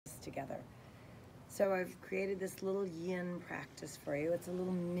together. So I've created this little yin practice for you. It's a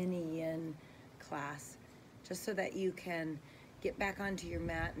little mini yin class, just so that you can get back onto your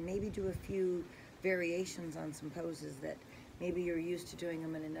mat and maybe do a few variations on some poses that maybe you're used to doing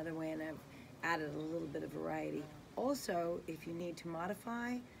them in another way, and I've added a little bit of variety. Also, if you need to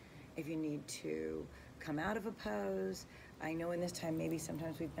modify, if you need to come out of a pose, I know in this time maybe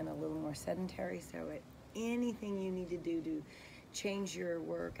sometimes we've been a little more sedentary, so anything you need to do to change your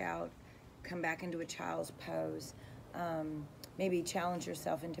workout, come back into a child's pose, maybe challenge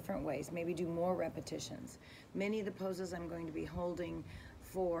yourself in different ways, maybe do more repetitions. Many of the poses I'm going to be holding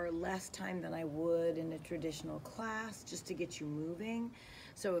for less time than I would in a traditional class, just to get you moving.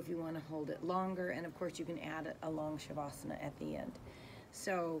 So if you want to hold it longer, and of course you can add a long Savasana at the end.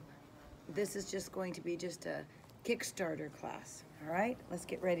 So this is just going to be just a Kickstarter class. All right, let's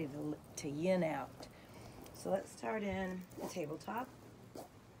get ready to yin out. So let's start in the tabletop.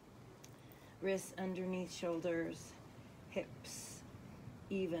 Wrists underneath shoulders, hips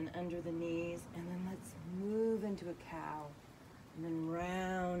even under the knees, and then let's move into a cow, and then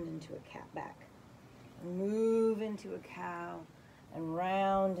round into a cat back. And move into a cow, and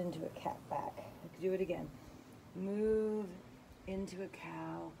round into a cat back. Let's do it again. Move into a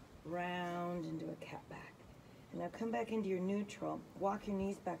cow, round into a cat back. And now come back into your neutral. Walk your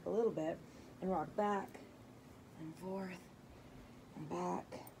knees back a little bit, and rock back and forth and back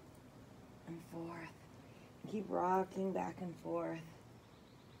and forth. And keep rocking back and forth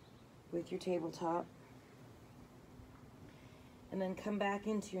with your tabletop. And then come back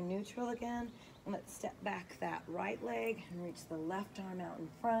into your neutral again, and let's step back that right leg and reach the left arm out in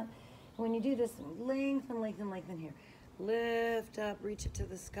front. And when you do this, lengthen, lengthen, lengthen here. Lift up, reach it to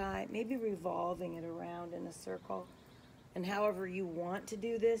the sky, maybe revolving it around in a circle. And however you want to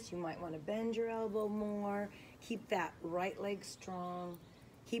do this, you might want to bend your elbow more. Keep that right leg strong.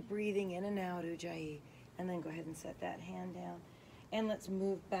 Keep breathing in and out, Ujjayi. And then go ahead and set that hand down. And let's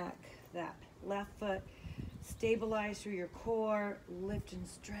move back that left foot. Stabilize through your core. Lift and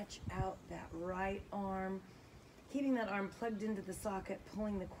stretch out that right arm. Keeping that arm plugged into the socket,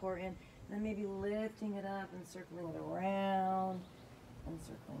 pulling the core in. And then maybe lifting it up and circling it around. And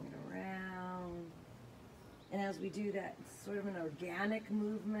circling it around. And as we do that, it's sort of an organic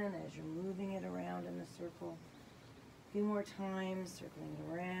movement as you're moving it around in the circle. A few more times, circling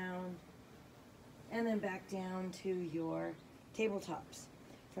it around. And then back down to your tabletops.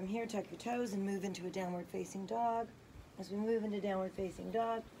 From here, tuck your toes and move into a downward facing dog. As we move into downward facing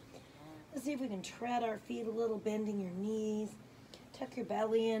dog, let's see if we can tread our feet a little, bending your knees. Tuck your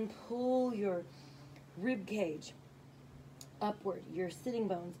belly in, pull your rib cage upward, your sitting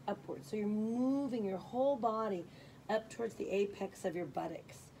bones upward. So you're moving your whole body up towards the apex of your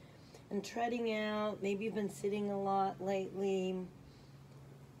buttocks. And treading out, maybe you've been sitting a lot lately.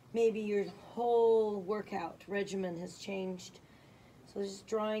 Maybe your whole workout regimen has changed. So just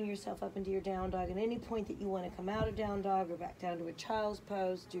drawing yourself up into your down dog. At any point that you want to come out of down dog or back down to a child's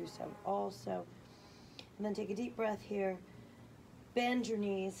pose, do so also. And then take a deep breath here. Bend your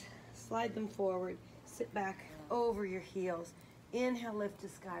knees, slide them forward, sit back over your heels. Inhale, lift to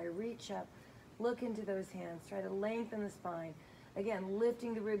sky, reach up, look into those hands, try to lengthen the spine. Again,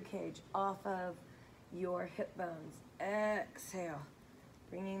 lifting the rib cage off of your hip bones. Exhale,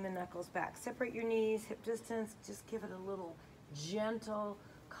 bringing the knuckles back. Separate your knees, hip distance, just give it a little gentle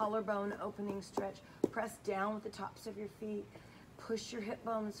collarbone opening stretch. Press down with the tops of your feet. Push your hip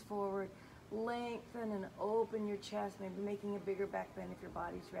bones forward. Lengthen and open your chest, maybe making a bigger back bend if your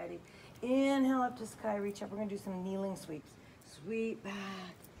body's ready. Inhale up to sky, reach up. We're going to do some kneeling sweeps. Sweep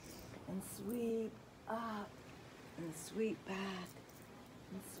back and sweep up and sweep back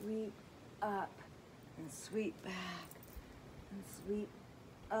and sweep up and sweep back and sweep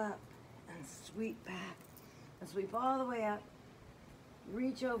up and sweep back and sweep all the way up.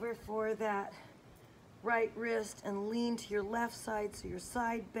 Reach over for that right wrist and lean to your left side, so you're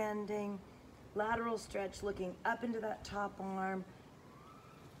side bending. Lateral stretch, looking up into that top arm,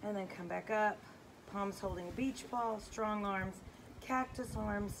 and then come back up. Palms holding a beach ball, strong arms, cactus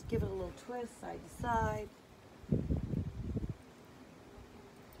arms. Give it a little twist, side to side.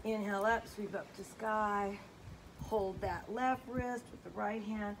 Inhale up, sweep up to sky. Hold that left wrist with the right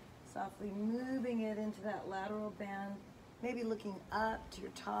hand, softly moving it into that lateral bend. Maybe looking up to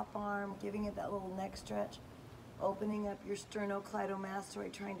your top arm, giving it that little neck stretch. Opening up your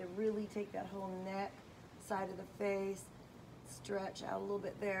sternocleidomastoid, trying to really take that whole neck, side of the face. Stretch out a little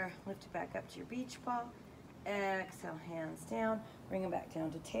bit there. Lift it back up to your beach ball. Exhale, hands down. Bring them back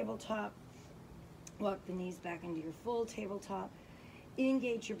down to tabletop. Walk the knees back into your full tabletop.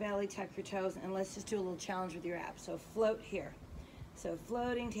 Engage your belly, tuck your toes, and let's just do a little challenge with your abs. So float here. So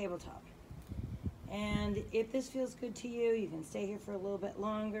floating tabletop. And if this feels good to you, you can stay here for a little bit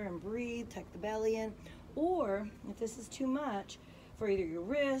longer and breathe, tuck the belly in. Or if this is too much for either your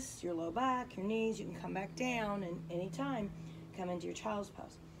wrists, your low back, your knees, you can come back down and anytime come into your child's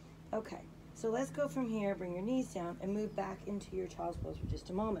pose. Okay, so let's go from here, bring your knees down and move back into your child's pose for just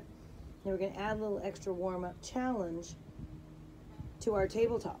a moment. Now we're going to add a little extra warm-up challenge to our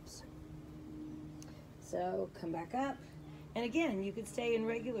tabletops. So come back up. And again, you could stay in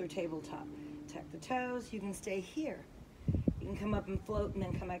regular tabletop. Tuck the toes, you can stay here. You can come up and float and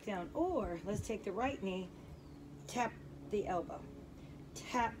then come back down. Or let's take the right knee, tap the elbow,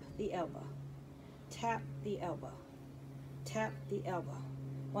 tap the elbow, tap the elbow, tap the elbow.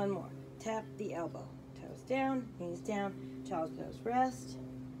 One more, tap the elbow. Toes down, knees down, child's pose, rest.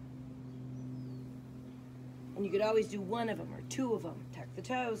 And you could always do one of them or two of them. Tuck the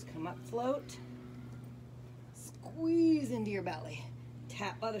toes, come up, float. Squeeze into your belly.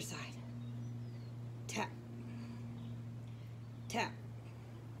 Tap other side. Tap, tap,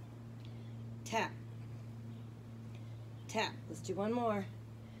 tap, tap. Let's do one more.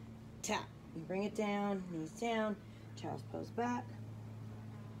 Tap, and bring it down, knees down, child's pose back.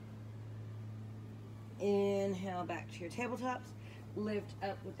 Inhale back to your tabletops. Lift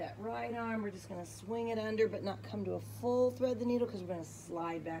up with that right arm. We're just gonna swing it under, but not come to a full thread the needle because we're gonna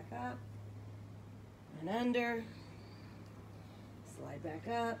slide back up and under, slide back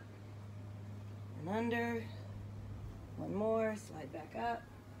up, and under. One more, slide back up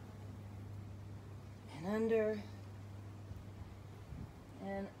and under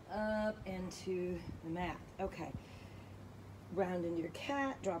and up into the mat. Okay, round into your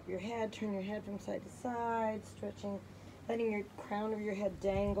cat, drop your head, turn your head from side to side, stretching, letting your crown of your head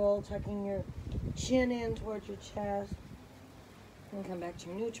dangle, tucking your chin in towards your chest, and come back to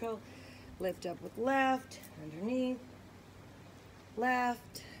your neutral. Lift up with left, underneath,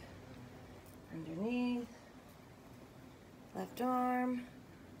 left, underneath, left arm,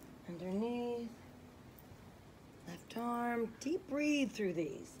 underneath, left arm. Deep breathe through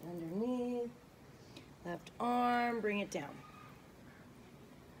these. Underneath, left arm, bring it down.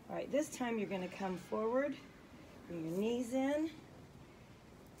 All right, this time you're going to come forward, bring your knees in,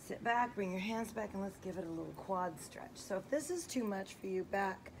 sit back, bring your hands back, and let's give it a little quad stretch. So if this is too much for you,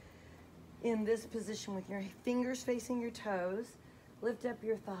 back in this position with your fingers facing your toes, lift up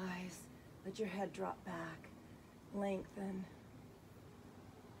your thighs, let your head drop back, lengthen,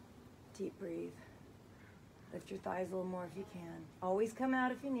 deep breathe. Lift your thighs a little more if you can. Always come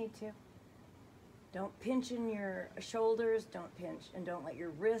out if you need to. Don't pinch in your shoulders, don't pinch, and don't let your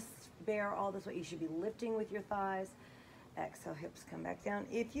wrists bear all this weight. You should be lifting with your thighs. Exhale, hips come back down.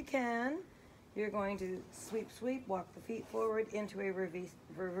 If you can, you're going to sweep, sweep, walk the feet forward into a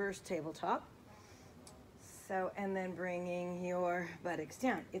reverse tabletop. So, and then bringing your buttocks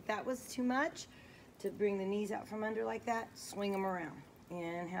down. If that was too much, to bring the knees out from under like that, swing them around.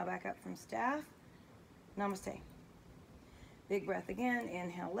 Inhale back up from staff. Namaste. Big breath again.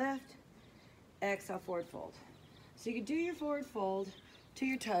 Inhale, lift. Exhale, forward fold. So you could do your forward fold to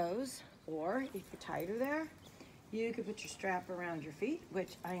your toes, or if you're tighter there, you could put your strap around your feet,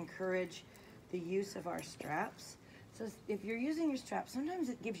 which I encourage the use of our straps. So if you're using your strap, sometimes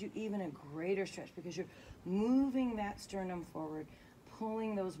it gives you even a greater stretch because you're moving that sternum forward,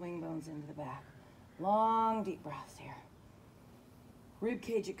 pulling those wing bones into the back. Long, deep breaths here. Rib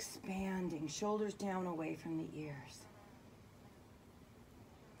cage expanding, shoulders down away from the ears.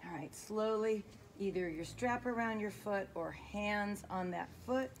 All right, slowly, either your strap around your foot or hands on that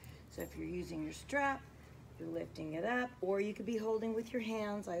foot. So if you're using your strap, you're lifting it up, or you could be holding with your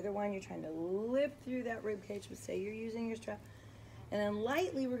hands, either one. You're trying to lift through that rib cage, but say you're using your strap. And then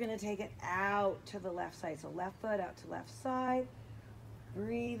lightly, we're gonna take it out to the left side. So left foot out to left side,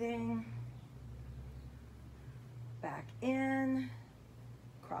 breathing, back in,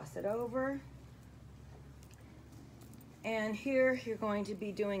 cross it over. And here, you're going to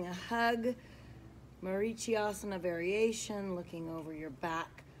be doing a hug, Marichyasana variation, looking over your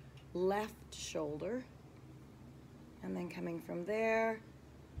back left shoulder. And then coming from there,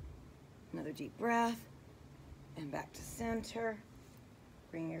 another deep breath, and back to center.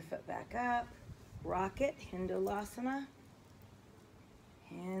 Bring your foot back up, rock it, Hindulasana,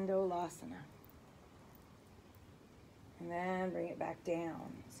 Hindulasana. And then bring it back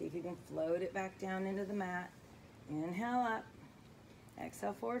down. See if you can float it back down into the mat. Inhale up,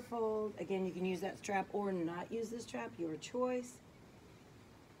 exhale, forward fold. Again, you can use that strap or not use the strap, your choice.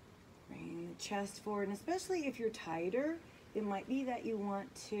 Bring the chest forward, and especially if you're tighter, it might be that you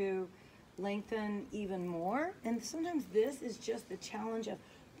want to lengthen even more. And sometimes this is just the challenge of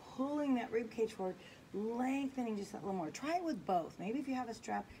pulling that rib cage forward, lengthening just a little more. Try it with both. Maybe if you have a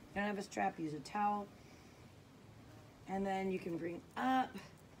strap, if you don't have a strap, use a towel. And then you can bring up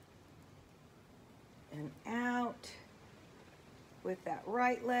and out with that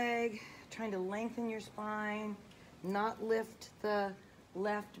right leg, trying to lengthen your spine, not lift the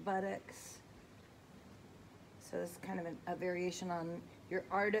left buttocks. So this is kind of a variation on your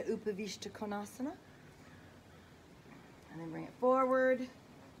Ardha Upavishta Konasana. And then bring it forward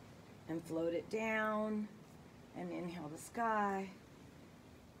and float it down. And inhale the sky.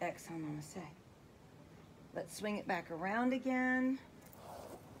 Exhale, namaste. Let's swing it back around again.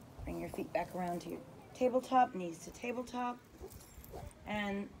 Bring your feet back around to your tabletop, knees to tabletop.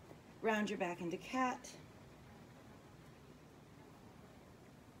 And round your back into cat.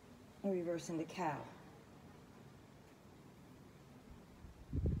 And reverse into cow.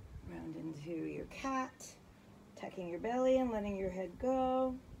 Round into your cat. Tucking your belly and letting your head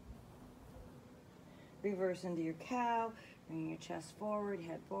go. Reverse into your cow. Bringing your chest forward,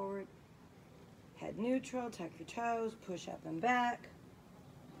 head neutral, tuck your toes, push up and back.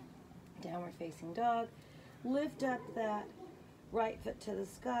 Downward facing dog. Lift up that right foot to the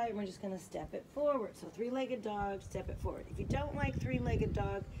sky, and we're just going to step it forward. So three-legged dog, step it forward. If you don't like three-legged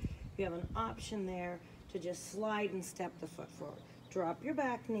dog, you have an option there to just slide and step the foot forward. Drop your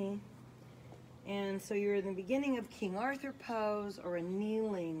back knee. And so you're in the beginning of King Arthur pose or a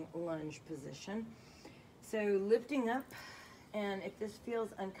kneeling lunge position. So lifting up, and if this feels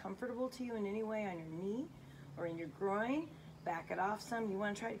uncomfortable to you in any way on your knee or in your groin, back it off some. You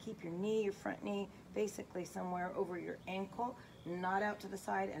want to try to keep your knee, your front knee, basically somewhere over your ankle, not out to the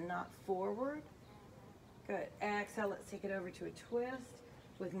side and not forward. Good. Exhale, let's take it over to a twist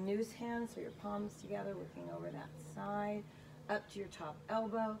with noose hands, so your palms together, looking over that side, up to your top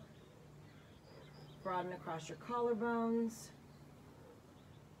elbow. Broaden across your collarbones.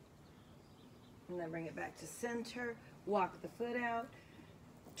 And then bring it back to center. Walk the foot out.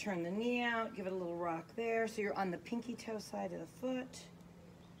 Turn the knee out. Give it a little rock there. So you're on the pinky toe side of the foot.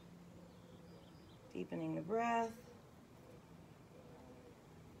 Deepening the breath.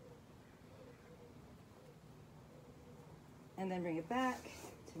 And then bring it back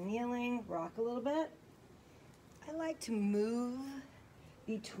to kneeling. Rock a little bit. I like to move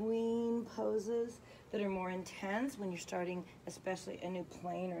between poses that are more intense when you're starting, especially a new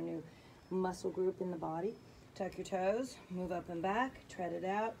plane or new muscle group in the body. Tuck your toes, move up and back, tread it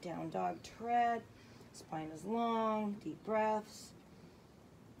out, down dog tread, spine is long, deep breaths.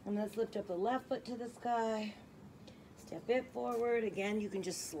 And let's lift up the left foot to the sky, step it forward. Again, you can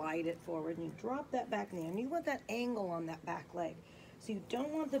just slide it forward and you drop that back knee, and you want that angle on that back leg. So you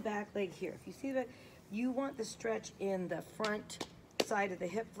don't want the back leg here. If you see that, you want the stretch in the front side of the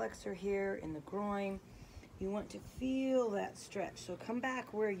hip flexor here, in the groin. You want to feel that stretch. So come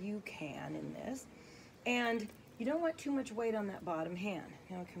back where you can in this. And you don't want too much weight on that bottom hand.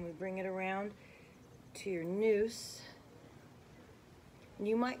 Now, can we bring it around to your noose? And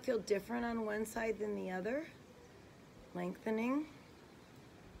you might feel different on one side than the other. Lengthening.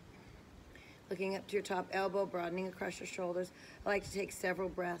 Looking up to your top elbow, broadening across your shoulders. I like to take several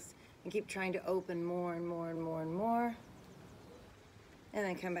breaths and keep trying to open more and more and more and more. And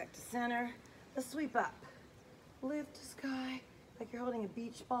then come back to center. Let's sweep up. Lift to sky, like you're holding a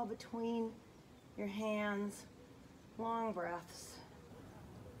beach ball between your hands. Long breaths.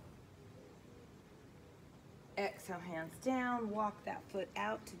 Exhale, hands down. Walk that foot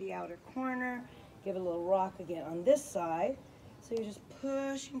out to the outer corner. Give it a little rock again on this side. So you're just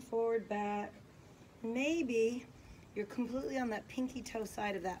pushing forward, back. Maybe you're completely on that pinky toe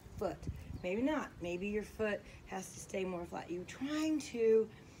side of that foot. Maybe not. Maybe your foot has to stay more flat. You're trying to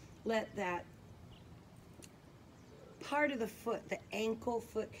let that part of the foot, the ankle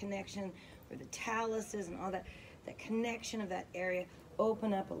foot connection, where the talus is and all that, that connection of that area,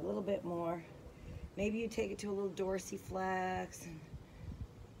 open up a little bit more. Maybe you take it to a little dorsiflex and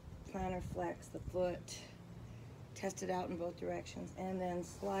plantar flex the foot. Test it out in both directions and then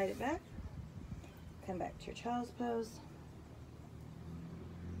slide it back. Come back to your child's pose.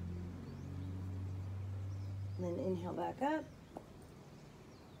 And then inhale back up.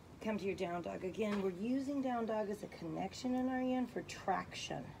 Come to your down dog. Again, we're using down dog as a connection in our yin for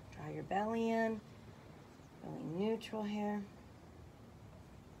traction. Draw your belly in. Belly neutral here.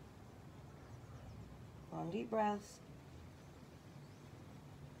 Long deep breaths.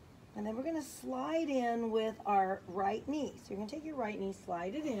 And then we're going to slide in with our right knee. So you're going to take your right knee,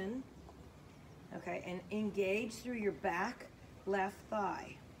 slide it in. Okay, and engage through your back left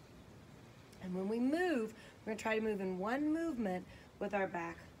thigh. And when we move, we're going to try to move in one movement with our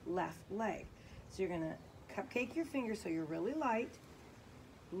back left leg. So you're going to cupcake your fingers so you're really light.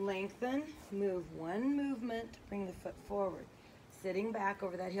 Lengthen, move one movement, bring the foot forward. Sitting back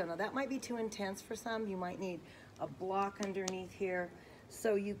over that heel. Now that might be too intense for some. You might need a block underneath here.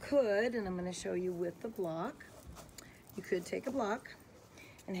 So you could, and I'm going to show you with the block, you could take a block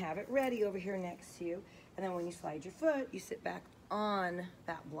and have it ready over here next to you. And then when you slide your foot, you sit back on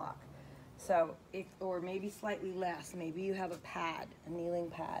that block. So, or maybe slightly less. Maybe you have a pad, a kneeling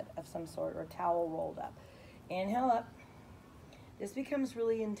pad of some sort, or a towel rolled up. Inhale up. This becomes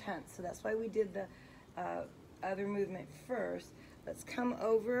really intense, so that's why we did the other movement first. Let's come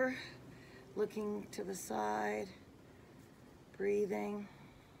over, looking to the side, breathing,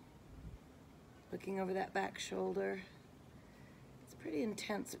 looking over that back shoulder. It's a pretty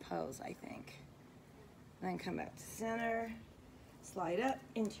intense pose, I think. And then come back to center, slide up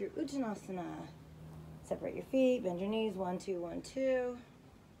into your Uttanasana. Separate your feet, bend your knees, 1, 2, 1, 2.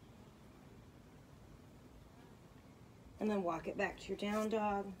 And then walk it back to your down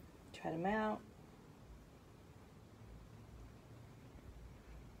dog. Try to mount.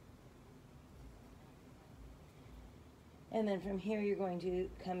 And then from here, you're going to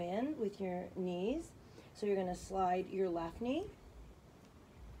come in with your knees. So you're going to slide your left knee.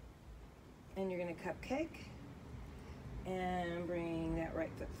 And you're going to cupcake. And bring that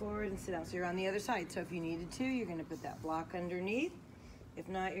right foot forward and sit down. So you're on the other side. So if you needed to, you're going to put that block underneath. If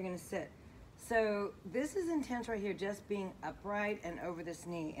not, you're going to sit. So this is intense right here, just being upright and over this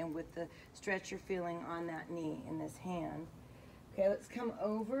knee and with the stretch you're feeling on that knee in this hand. Okay, let's come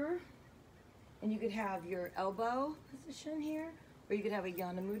over, and you could have your elbow position here, or you could have a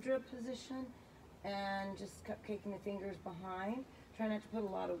Yana Mudra position and just cupcaking the fingers behind. Try not to put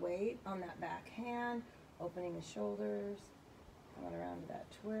a lot of weight on that back hand, opening the shoulders, coming around to that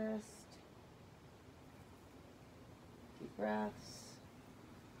twist. Deep breaths.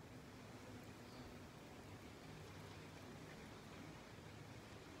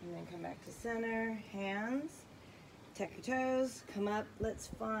 And then come back to center, hands, tuck your toes, come up. Let's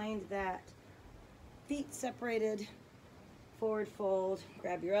find that feet separated, forward fold,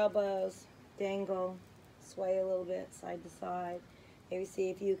 grab your elbows, dangle, sway a little bit side to side. Maybe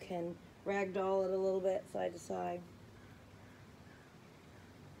see if you can ragdoll it a little bit side to side.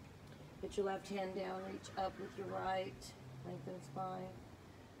 Put your left hand down, reach up with your right, lengthen spine,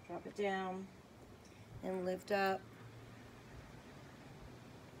 drop it down, and lift up.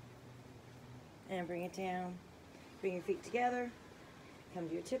 And bring it down. Bring your feet together. Come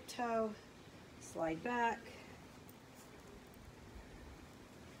to your tiptoe. Slide back.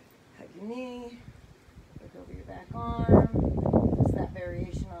 Hug your knee. Look over your back arm. It's that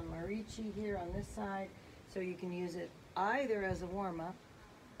variation on Marichi here on this side. So you can use it either as a warm-up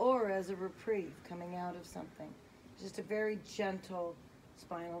or as a reprieve coming out of something. Just a very gentle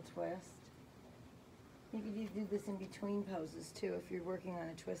spinal twist. You could do this in between poses too if you're working on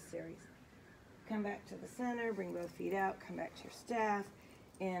a twist series. Come back to the center, bring both feet out, come back to your staff,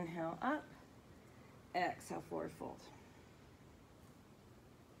 inhale up, exhale forward fold.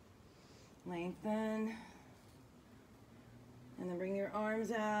 Lengthen, and then bring your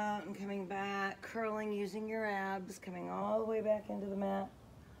arms out and coming back, curling using your abs, coming all the way back into the mat.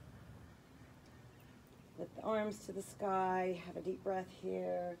 Lift the arms to the sky, have a deep breath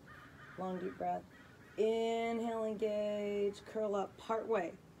here, long deep breath. Inhale, engage, curl up, part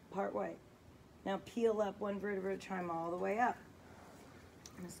way. Now peel up one vertebra at a time all the way up.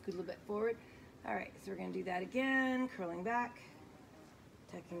 I'm gonna scoot a little bit forward. All right, so we're gonna do that again, curling back,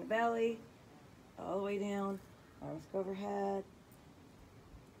 tucking the belly, all the way down, arms go overhead.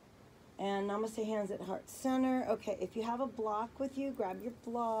 And namaste, hands at heart center. Okay, if you have a block with you, grab your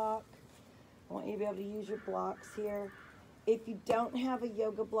block. I want you to be able to use your blocks here. If you don't have a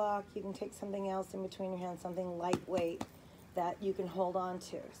yoga block, you can take something else in between your hands, something lightweight that you can hold on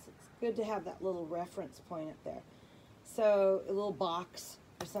to. So it's good to have that little reference point up there. So a little box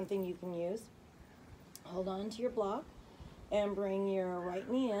or something you can use. Hold on to your block and bring your right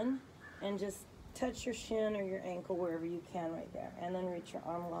knee in and just touch your shin or your ankle wherever you can right there. And then reach your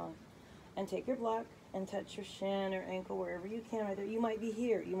arm long. And take your block and touch your shin or ankle wherever you can right there. You might be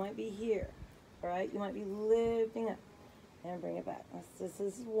here. You might be here. All right? You might be lifting up. And bring it back. This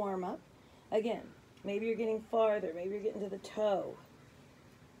is warm up. Again, maybe you're getting farther. Maybe you're getting to the toe.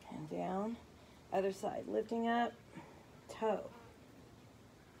 And down. Other side. Lifting up. Toe.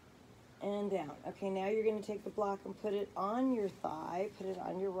 And down. Okay, now you're going to take the block and put it on your thigh. Put it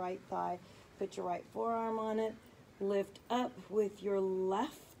on your right thigh. Put your right forearm on it. Lift up with your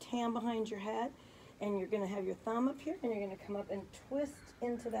left hand behind your head. And you're going to have your thumb up here. And you're going to come up and twist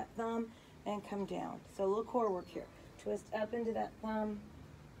into that thumb and come down. So a little core work here. Twist up into that thumb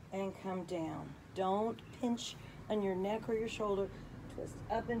and come down. Don't pinch on your neck or your shoulder. Twist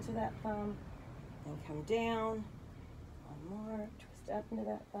up into that thumb and come down. One more. Twist up into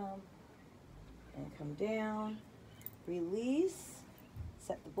that thumb and come down. Release.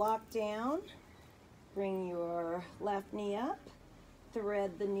 Set the block down. Bring your left knee up.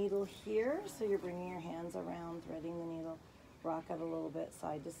 Thread the needle here. So you're bringing your hands around, threading the needle. Rock it a little bit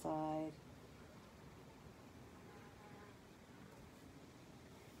side to side.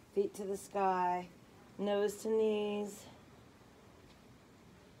 Feet to the sky. Nose to knees.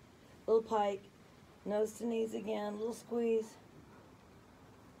 Little pike. Nose to knees again. Little squeeze.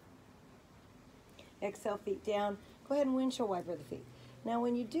 Exhale, feet down. Go ahead and windshield wiper the feet. Now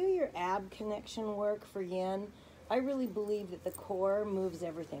when you do your ab connection work for yin, I really believe that the core moves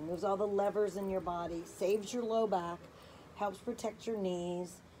everything. Moves all the levers in your body, saves your low back, helps protect your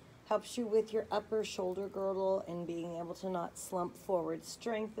knees, helps you with your upper shoulder girdle and being able to not slump forward,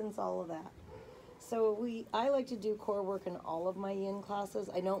 strengthens all of that. So I like to do core work in all of my yin classes.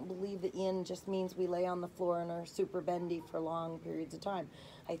 I don't believe that yin just means we lay on the floor and are super bendy for long periods of time.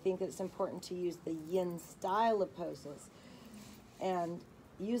 I think it's important to use the yin style of poses and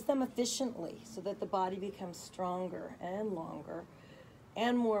use them efficiently so that the body becomes stronger and longer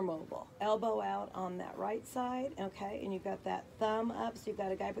and more mobile. Elbow out on that right side, okay? And you've got that thumb up, so you've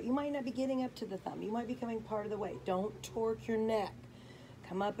got a guide, but you might not be getting up to the thumb. You might be coming part of the way. Don't torque your neck.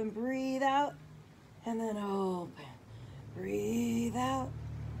 Come up and breathe out, and then open. Breathe out,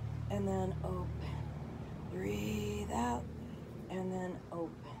 and then open. Breathe out, and then open.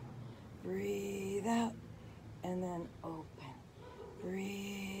 Breathe out, and then open.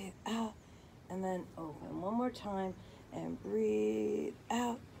 Breathe out, and then open. One more time, and breathe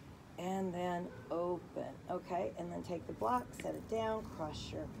out, and then open. Okay, and then take the block, set it down, cross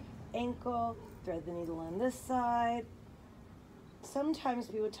your ankle, thread the needle on this side. Sometimes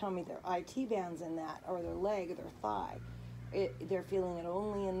people tell me their IT bands in that, or their leg, or their thigh. They're feeling it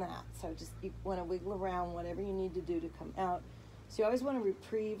only in that. So just you want to wiggle around, whatever you need to do to come out. So you always want to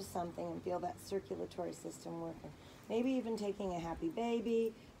reprieve something and feel that circulatory system working. Maybe even taking a happy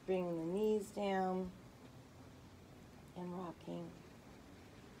baby, bringing the knees down, and rocking.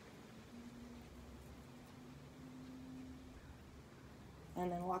 And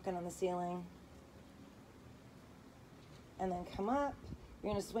then walking on the ceiling. And then come up.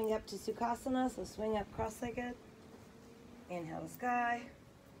 You're going to swing up to Sukhasana, so swing up cross-legged. Inhale to sky.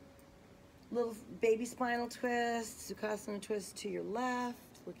 Little baby spinal twist, Sukhasana twist to your left,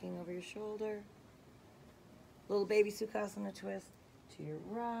 looking over your shoulder. Little baby Sukhasana twist to your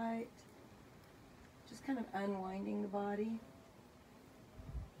right. Just kind of unwinding the body.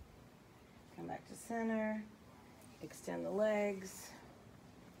 Come back to center. Extend the legs.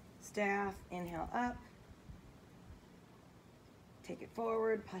 Staff, inhale up. Take it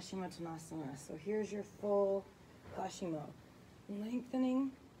forward, Paschimottanasana. So here's your full Paschimo.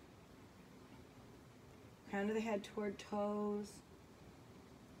 Lengthening. Crown of the head toward toes.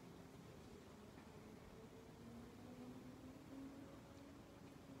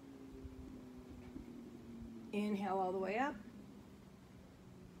 Inhale all the way up.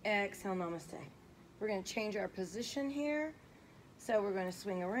 Exhale, namaste. We're going to change our position here. So we're going to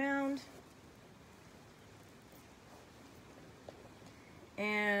swing around.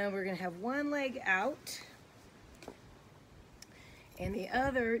 And we're going to have one leg out. And the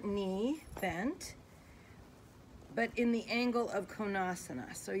other knee bent, but in the angle of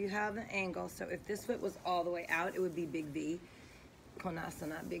Konasana. So you have the angle. So if this foot was all the way out, it would be big V.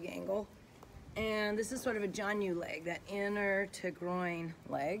 Konasana, big angle. And this is sort of a Janyu leg, that inner to groin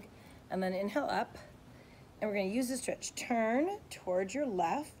leg. And then inhale up. And we're going to use the stretch. Turn towards your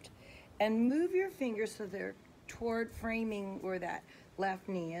left and move your fingers so they're toward framing where that left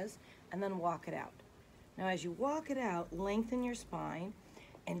knee is. And then walk it out. Now as you walk it out, lengthen your spine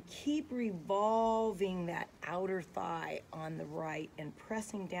and keep revolving that outer thigh on the right and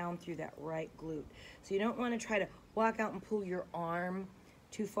pressing down through that right glute. So you don't want to try to walk out and pull your arm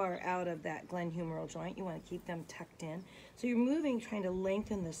too far out of that glenohumeral joint. You want to keep them tucked in. So you're moving, trying to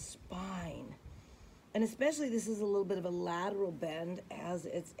lengthen the spine. And especially this is a little bit of a lateral bend as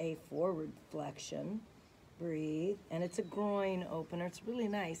it's a forward flexion. Breathe. And it's a groin opener. It's really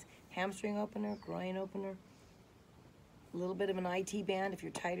nice. Hamstring opener, groin opener. A little bit of an IT band. If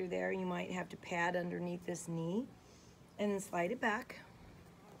you're tighter there, you might have to pad underneath this knee. And then slide it back.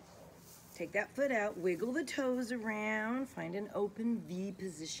 Take that foot out. Wiggle the toes around. Find an open V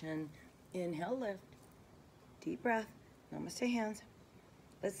position. Inhale, lift. Deep breath. Namaste hands.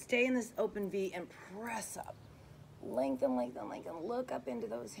 Let's stay in this open V and press up. Lengthen, lengthen, lengthen. Look up into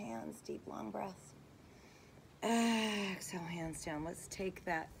those hands. Deep, long breaths. Exhale, hands down. Let's take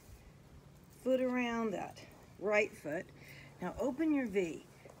that foot around, that right foot. Now open your V.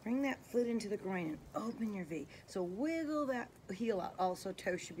 Bring that foot into the groin and open your V. So wiggle that heel out. Also,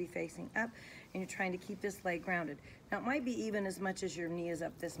 toes should be facing up, and you're trying to keep this leg grounded. Now it might be even as much as your knee is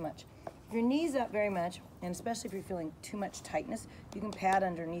up this much. If your knee's up very much, and especially if you're feeling too much tightness, you can pad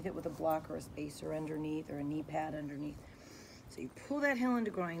underneath it with a block or a spacer underneath or a knee pad underneath. So you pull that heel into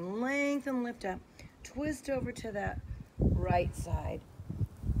groin, lengthen, lift up, twist over to that right side.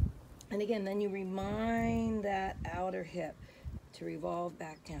 And again, then you remind that outer hip to revolve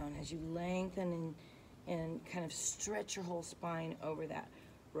back down as you lengthen and kind of stretch your whole spine over that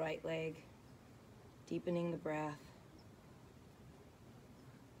right leg, deepening the breath.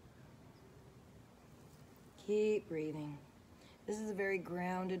 Keep breathing. This is a very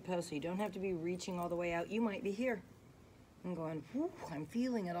grounded pose, so you don't have to be reaching all the way out. You might be here and going, whew, I'm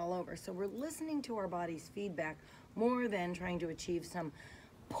feeling it all over. So we're listening to our body's feedback more than trying to achieve some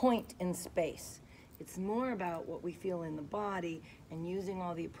point in space. It's more about what we feel in the body and using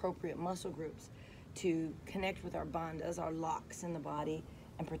all the appropriate muscle groups to connect with our bandhas, our locks in the body,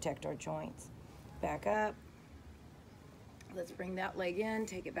 and protect our joints. Back up. Let's bring that leg in,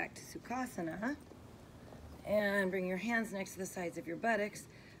 take it back to Sukhasana, and bring your hands next to the sides of your buttocks.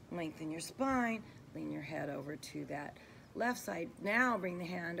 Lengthen your spine, lean your head over to that left side. Now bring the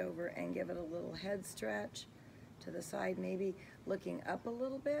hand over and give it a little head stretch to the side, maybe looking up a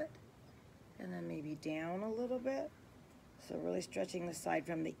little bit, and then maybe down a little bit. So really stretching the side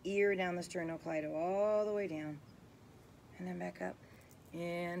from the ear down the sternocleido all the way down. And then back up.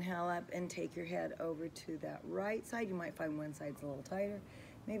 Inhale up and take your head over to that right side. You might find one side's a little tighter.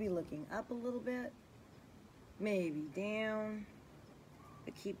 Maybe looking up a little bit. Maybe down.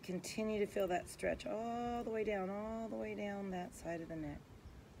 But continue to feel that stretch all the way down that side of the neck.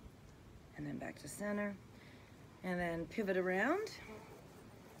 And then back to center. And then pivot around.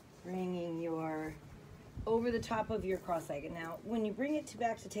 Bringing your over the top of your cross-legged. Now, when you bring it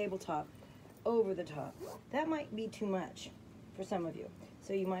back to tabletop, over the top, that might be too much for some of you.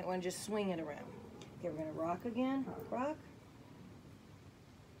 So you might want to just swing it around. Okay, we're going to rock again. Rock, rock.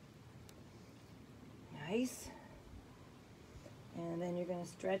 Nice. And then you're going to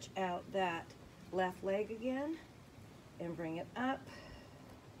stretch out that left leg again and bring it up.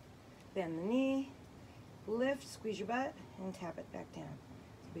 Bend the knee. Lift, squeeze your butt, and tap it back down.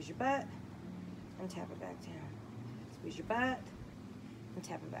 Squeeze your butt, and tap it back down. Squeeze your butt, and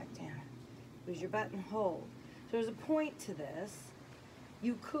tap it back down. Squeeze your butt and hold. So there's a point to this.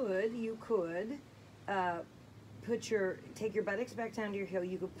 You could take your buttocks back down to your heel.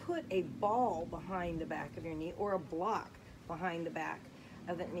 You could put a ball behind the back of your knee or a block behind the back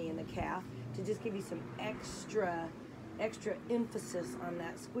of that knee and the calf to just give you some extra emphasis on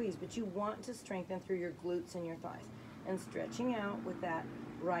that squeeze. But you want to strengthen through your glutes and your thighs and stretching out with that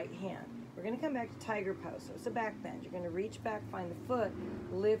right hand. We're going to come back to tiger pose. So it's a back bend. You're going to reach back, find the foot,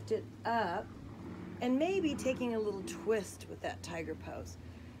 lift it up, and maybe taking a little twist with that tiger pose.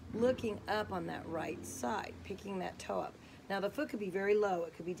 Looking up on that right side, picking that toe up. Now the foot could be very low.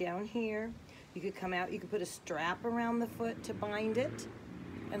 It could be down here. You could come out. You could put a strap around the foot to bind it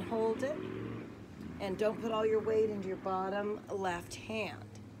and hold it. And don't put all your weight into your bottom left hand.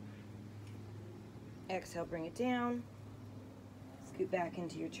 Exhale, bring it down. Scoot back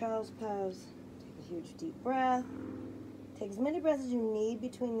into your child's pose. Take a huge deep breath. Take as many breaths as you need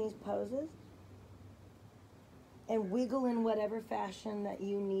between these poses. And wiggle in whatever fashion that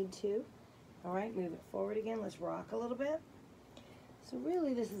you need to. All right, move it forward again. Let's rock a little bit. So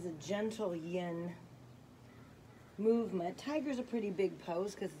really this is a gentle yin movement. Tiger's a pretty big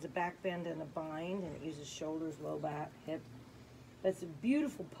pose because it's a back bend and a bind, and it uses shoulders, low back, hip. But it's a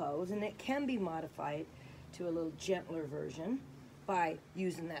beautiful pose, and it can be modified to a little gentler version by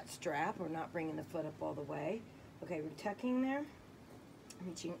using that strap or not bringing the foot up all the way. Okay, we're tucking there,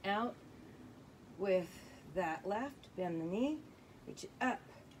 reaching out with that left, bend the knee, reach it up,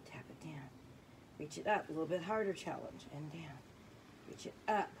 tap it down. Reach it up, a little bit harder challenge, and down. Reach it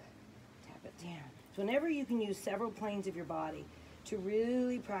up, tap it down. So whenever you can use several planes of your body to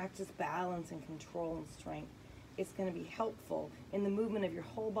really practice balance and control and strength, it's going to be helpful in the movement of your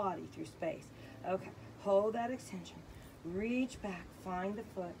whole body through space. Okay, hold that extension. Reach back, find the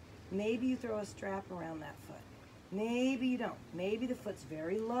foot. Maybe you throw a strap around that foot. Maybe you don't. Maybe the foot's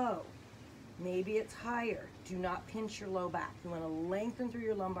very low. Maybe it's higher. Do not pinch your low back. You want to lengthen through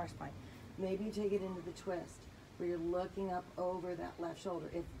your lumbar spine. Maybe you take it into the twist where you're looking up over that left shoulder.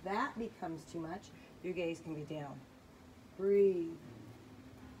 If that becomes too much, your gaze can be down. Breathe.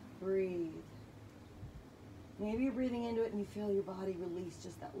 Breathe. Maybe you're breathing into it and you feel your body release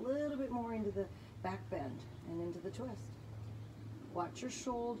just that little bit more into the back bend and into the twist. Watch your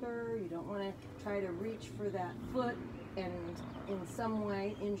shoulder. You don't want to try to reach for that foot and in some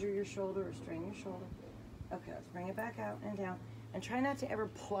way injure your shoulder or strain your shoulder. Okay, let's bring it back out and down. And try not to ever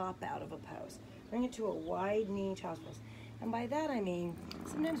plop out of a pose. Bring it to a wide knee child's pose. And by that I mean,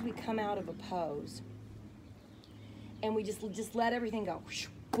 sometimes we come out of a pose and we just let everything go.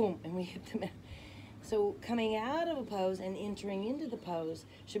 Boom, and we hit the mat. So coming out of a pose and entering into the pose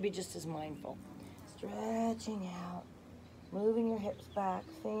should be just as mindful. Stretching out, moving your hips back,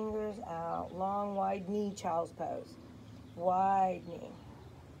 fingers out, long, wide knee child's pose. Wide knee.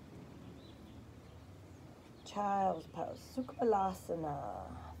 Child's pose, Sukha Balasana,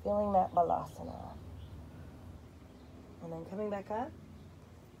 feeling that Balasana. And then coming back up,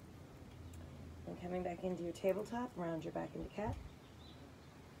 and coming back into your tabletop, round your back into cat,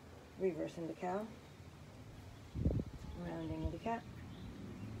 reverse into cow, rounding into cat,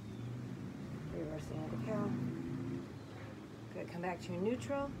 reversing into cow. Good, come back to your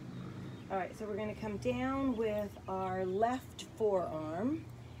neutral. All right, so we're gonna come down with our left forearm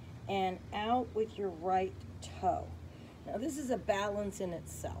and out with your right toe. Now this is a balance in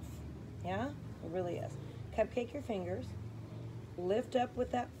itself, yeah? It really is. Cupcake your fingers, lift up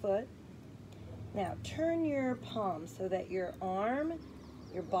with that foot. Now turn your palm so that your arm,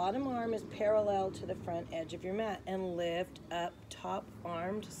 your bottom arm is parallel to the front edge of your mat, and lift up top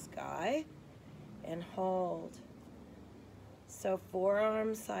arm to sky and hold. So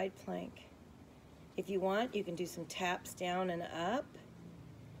forearm side plank. If you want, you can do some taps down and up.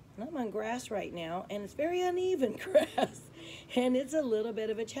 I'm on grass right now, and it's very uneven grass, and it's a little bit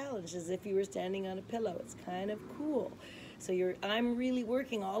of a challenge, as if you were standing on a pillow. It's kind of cool. So I'm really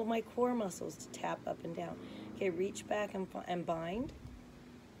working all of my core muscles to tap up and down. Okay, reach back and bind.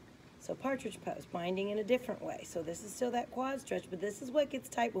 So partridge pose, binding in a different way. So this is still that quad stretch, but this is what gets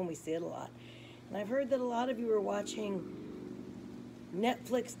tight when we sit a lot. And I've heard that a lot of you are watching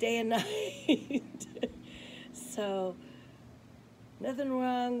Netflix day and night. So nothing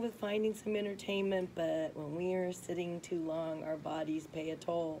wrong with finding some entertainment, but when we are sitting too long, our bodies pay a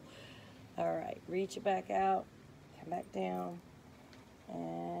toll. All right, reach it back out, come back down,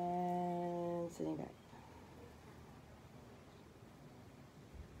 and sitting back.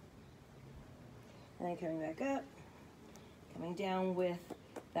 And then coming back up, coming down with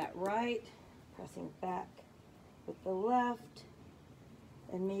that right, pressing back with the left,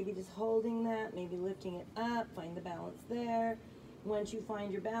 and maybe just holding that, maybe lifting it up, find the balance there. Once you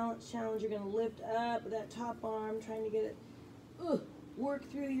find your balance challenge, you're going to lift up with that top arm, trying to get it, work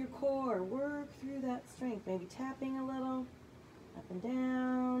through your core, work through that strength. Maybe tapping a little, up and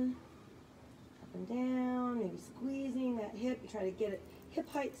down, maybe squeezing that hip. You try to get it, hip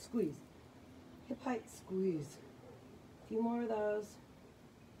height squeeze, hip height squeeze. A few more of those.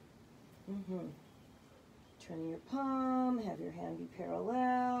 Turning your palm, have your hand be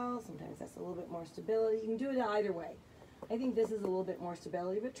parallel. Sometimes that's a little bit more stability. You can do it either way. I think this is a little bit more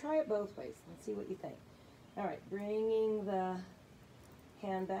stability, but try it both ways and see what you think. All right, bringing the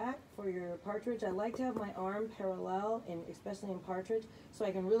hand back for your partridge. I like to have my arm parallel, especially in partridge, so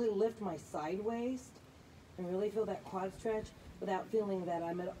I can really lift my side waist and really feel that quad stretch without feeling that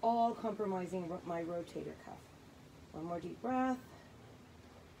I'm at all compromising my rotator cuff. One more deep breath.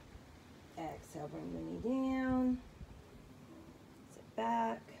 Exhale, bring the knee down. Sit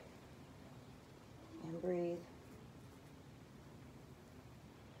back and breathe.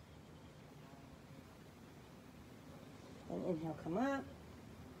 And inhale, come up.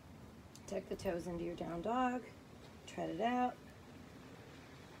 Tuck the toes into your down dog. Tread it out.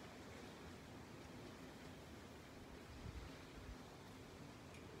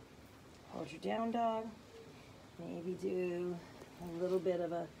 Hold your down dog. Maybe do a little bit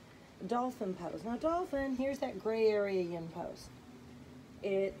of a dolphin pose. Now dolphin, here's that gray area yin pose.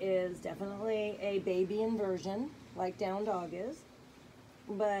 It is definitely a baby inversion, like down dog is,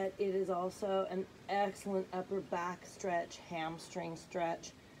 but it is also an excellent upper back stretch, hamstring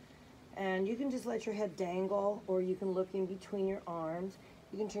stretch. And you can just let your head dangle, or you can look in between your arms.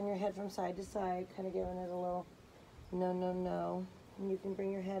 You can turn your head from side to side, kind of giving it a little no, no, no. And you can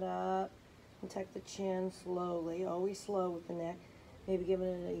bring your head up and tuck the chin slowly, always slow with the neck. Maybe giving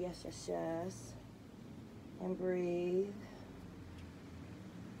it a yes, yes, yes. And breathe.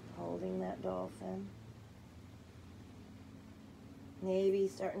 Holding that dolphin. Maybe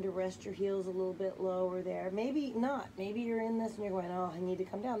starting to rest your heels a little bit lower there. Maybe not. Maybe you're in this and you're going, oh, I need to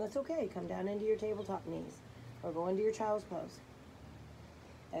come down. That's okay. Come down into your tabletop knees. Or go into your child's pose.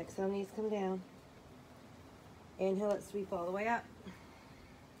 Exhale, knees come down. Inhale, let's sweep all the way up.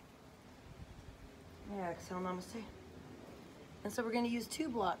 Exhale, namaste. And so we're going to use two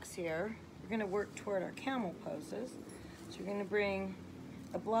blocks here. We're going to work toward our camel poses. So we're going to bring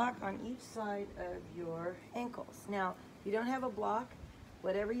a block on each side of your ankles. Now, if you don't have a block,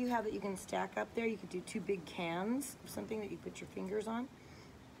 whatever you have that you can stack up there, you could do 2 big cans of something that you put your fingers on,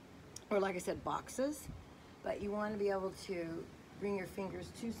 or like I said, boxes. But you want to be able to bring your fingers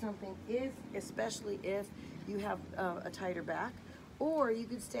to something, especially if you have a tighter back. Or you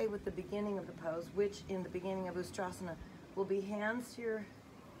could stay with the beginning of the pose, which in the beginning of Ustrasana will be hands to your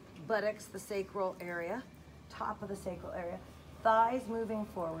buttocks, the sacral area, top of the sacral area, thighs moving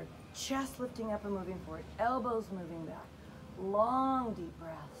forward, chest lifting up and moving forward, elbows moving back, long deep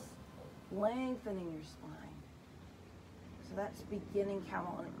breaths, lengthening your spine. So that's beginning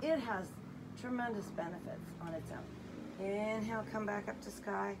camel, and it has tremendous benefits on its own. Inhale, come back up to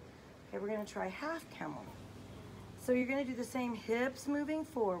sky. Okay, we're gonna try half camel. So you're gonna do the same, hips moving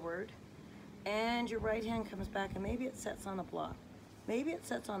forward, and your right hand comes back, and maybe it sets on a block. Maybe it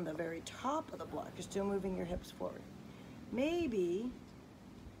sets on the very top of the block. You're still moving your hips forward. Maybe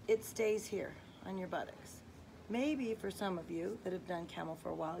it stays here on your buttocks. Maybe for some of you that have done camel for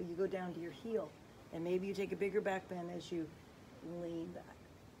a while, you go down to your heel, and maybe you take a bigger back bend as you lean back.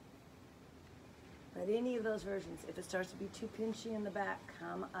 But any of those versions, if it starts to be too pinchy in the back,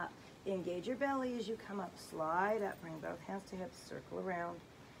 come up. Engage your belly as you come up. Slide up, bring both hands to hips, circle around.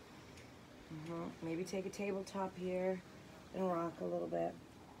 Maybe take a tabletop here and rock a little bit.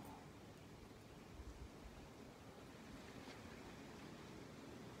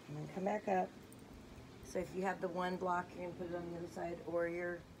 And then come back up. So if you have the one block, you're gonna put it on the other side, or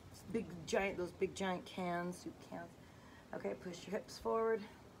your big giant, those big giant cans, soup cans. Okay, push your hips forward.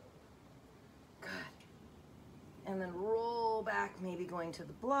 Good. And then roll back, maybe going to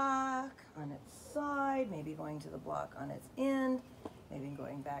the block on its side, maybe going to the block on its end, maybe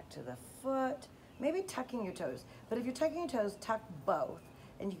going back to the foot, maybe tucking your toes. But if you're tucking your toes, tuck both,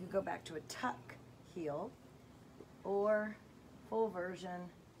 and you could go back to a tuck heel, or full version,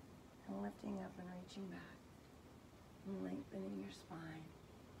 and lifting up and reaching back, and lengthening your spine.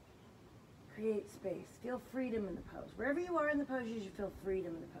 Create space. Feel freedom in the pose. Wherever you are in the pose, you should feel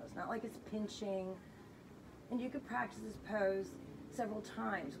freedom in the pose. Not like it's pinching. And you could practice this pose several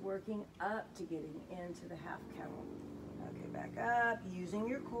times, working up to getting into the half camel. Okay, back up, using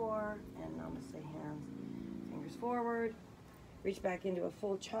your core, and namaste hands. Fingers forward. Reach back into a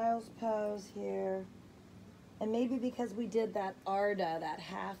full child's pose here. And maybe because we did that Ardha, that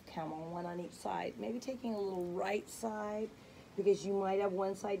half camel, one on each side, maybe taking a little right side, because you might have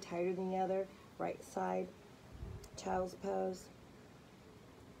one side tighter than the other. Right side, child's pose.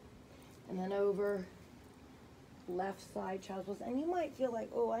 And then over, left side, child's pose. And you might feel like,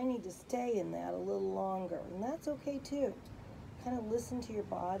 oh, I need to stay in that a little longer. And that's okay too. Kind of listen to your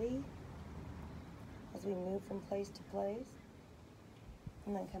body as we move from place to place.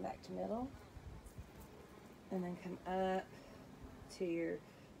 And then come back to middle. And then come up to your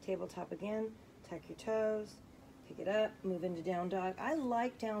tabletop again. Tuck your toes. Pick it up, move into down dog. I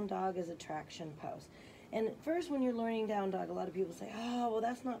like down dog as a traction pose. And at first when you're learning down dog, a lot of people say, oh, well,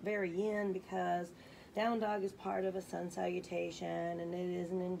 that's not very yin because down dog is part of a sun salutation and it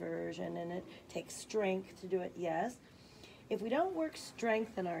is an inversion and it takes strength to do it. Yes. If we don't work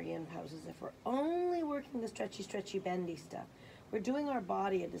strength in our yin poses, if we're only working the stretchy, stretchy, bendy stuff, we're doing our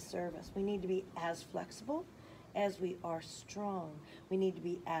body a disservice. We need to be as flexible as we are strong. We need to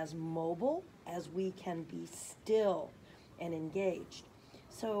be as mobile as we can be still and engaged.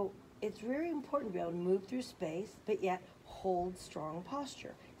 So it's very important to be able to move through space, but yet hold strong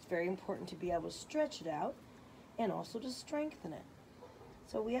posture. It's very important to be able to stretch it out and also to strengthen it.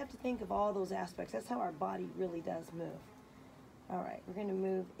 So we have to think of all those aspects. That's how our body really does move. All right, we're going to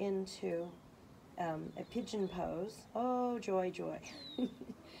move into a pigeon pose. Oh, joy, joy.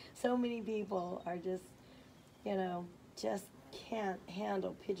 So many people are just, you know, just can't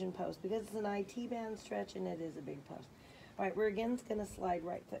handle pigeon pose because it's an IT band stretch and it is a big pose. All right, we're again going to slide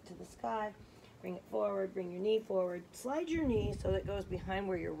right foot to the sky. Bring it forward, bring your knee forward. Slide your knee so that it goes behind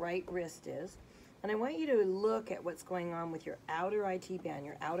where your right wrist is. And I want you to look at what's going on with your outer IT band,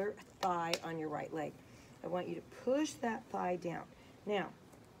 your outer thigh on your right leg. I want you to push that thigh down. Now,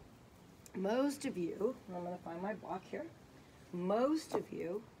 most of you, and I'm going to find my block here, most of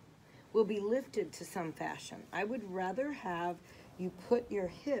you will be lifted to some fashion. I would rather have you put your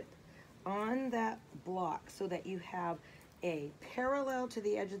hip on that block so that you have a parallel to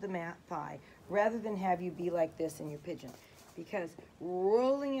the edge of the mat thigh rather than have you be like this in your pigeon. Because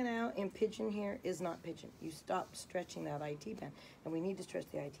rolling it out in pigeon here is not pigeon. You stop stretching that IT band, and we need to stretch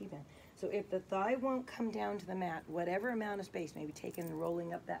the IT band. So if the thigh won't come down to the mat, whatever amount of space, maybe taking and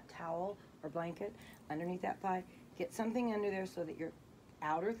rolling up that towel or blanket underneath that thigh, get something under there so that your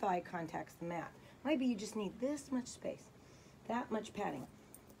outer thigh contacts the mat. Maybe you just need this much space, that much padding.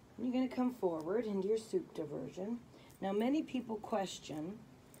 You're going to come forward into your Supta version. Now, many people question,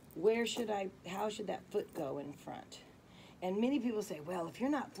 how should that foot go in front? And many people say, well, if you're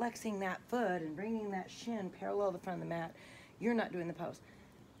not flexing that foot and bringing that shin parallel to the front of the mat, you're not doing the pose.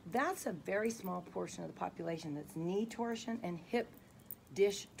 That's a very small portion of the population that's knee torsion, and hip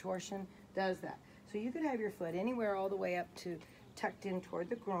dish torsion does that. So you could have your foot anywhere all the way up to tucked in toward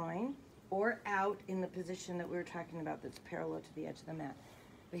the groin, or out in the position that we were talking about that's parallel to the edge of the mat.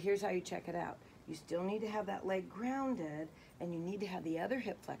 But here's how you check it out. You still need to have that leg grounded, and you need to have the other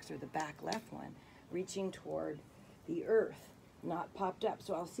hip flexor, the back left one, reaching toward the earth, not popped up.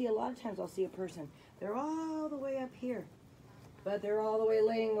 So a lot of times I'll see a person, they're all the way up here, but they're all the way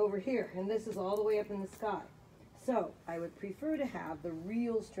laying over here, and this is all the way up in the sky. So I would prefer to have the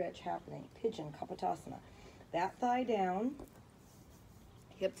real stretch happening. Pigeon, Kapotasana. That thigh down,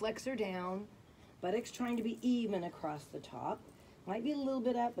 hip flexor down, buttocks trying to be even across the top. Might be a little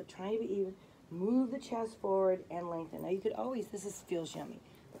bit up, but trying to be even. Move the chest forward and lengthen. Now you could always, feels yummy,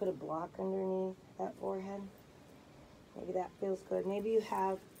 put a block underneath that forehead. Maybe that feels good. Maybe you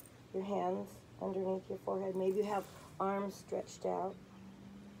have your hands underneath your forehead. Maybe you have arms stretched out.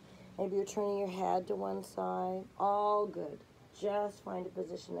 Maybe you're turning your head to one side. All good. Just find a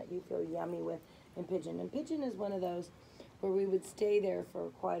position that you feel yummy with in pigeon. And pigeon is one of those where we would stay there for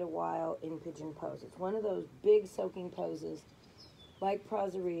quite a while in pigeon pose. It's one of those big soaking poses, like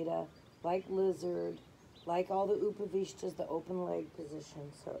Prasarita, like lizard, like all the Upavishtas, the open leg position.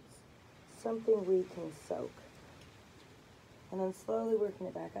 So it's something we can soak. And then slowly working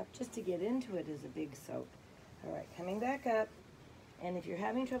it back up. Just to get into it is a big soak. All right, coming back up. And if you're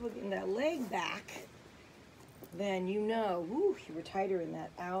having trouble getting that leg back, then you know, whoo, you were tighter in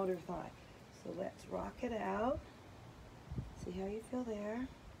that outer thigh. So let's rock it out. See how you feel there.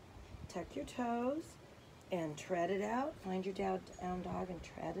 Tuck your toes and tread it out. Find your down dog and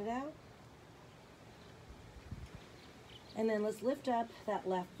tread it out. And then let's lift up that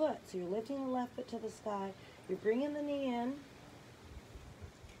left foot. So you're lifting the left foot to the sky. You're bringing the knee in.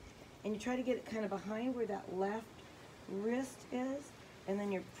 And you try to get it kind of behind where that left wrist is. And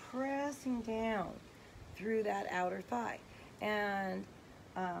then you're pressing down through that outer thigh. And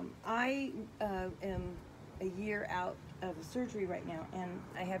I am a year out of surgery right now. And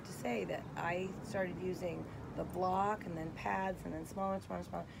I have to say that I started using the block and then pads and then smaller,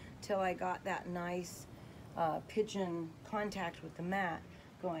 till I got that nice pigeon contact with the mat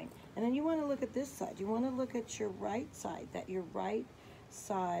going. And then you want to look at this side. You want to look at your right side, that your right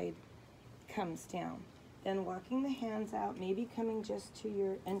side comes down. Then walking the hands out, maybe coming just to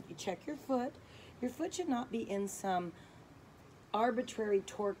your, and you check your foot. Your foot should not be in some arbitrary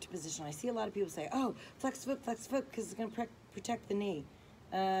torqued position. I see a lot of people say, oh, flex foot, because it's going to protect the knee.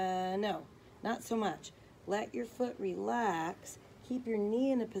 No, not so much. Let your foot relax. Keep your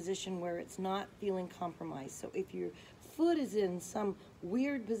knee in a position where it's not feeling compromised. So if your foot is in some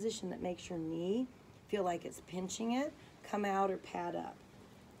weird position that makes your knee feel like it's pinching it, come out or pad up.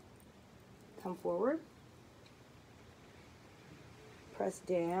 Come forward. Press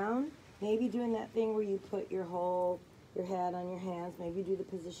down. Maybe doing that thing where you put your head on your hands. Maybe do the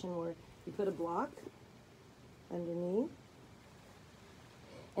position where you put a block underneath.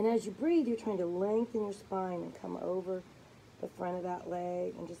 And as you breathe, you're trying to lengthen your spine and come over the front of that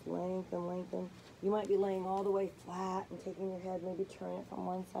leg and just lengthen. You might be laying all the way flat and taking your head, maybe turn it from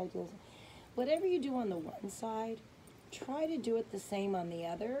one side to the other. Whatever you do on the one side, try to do it the same on the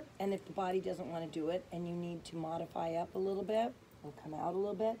other. And if the body doesn't want to do it and you need to modify up a little bit or come out a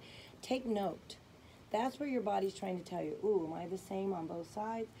little bit, take note. That's where your body's trying to tell you, ooh, am I the same on both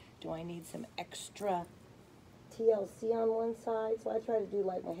sides? Do I need some extra TLC on one side? So I try to do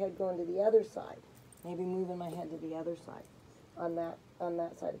like my head going to the other side. Maybe moving my head to the other side on that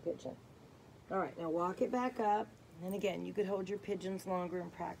side of pigeon. All right, now walk it back up. And again, you could hold your pigeons longer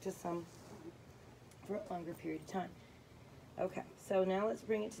and practice them for a longer period of time. Okay, so now let's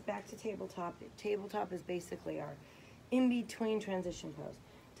bring it back to tabletop. Tabletop is basically our in-between transition pose.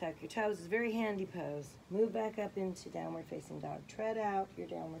 Tuck your toes, it's a very handy pose. Move back up into downward facing dog. Tread out your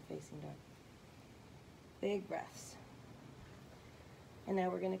downward facing dog. Big breaths. And now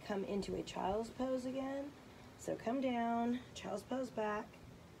we're going to come into a child's pose again. So come down, child's pose back,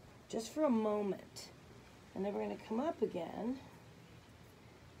 just for a moment. And then we're going to come up again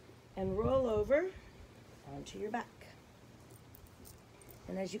and roll over onto your back.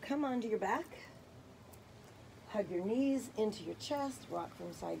 And as you come onto your back, hug your knees into your chest, rock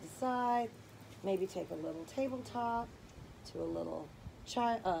from side to side. Maybe take a little tabletop to a little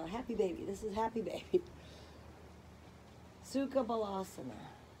happy baby. This is happy baby. Sukha Balasana,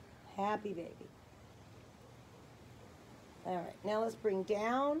 happy baby. All right, now let's bring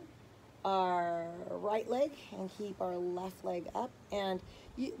down our right leg and keep our left leg up. And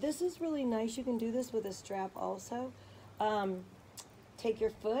this is really nice. You can do this with a strap also. Take your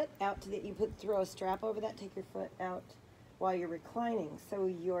foot out to the, throw a strap over that, take your foot out while you're reclining. So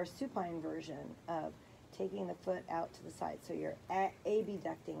your supine version of taking the foot out to the side. So you're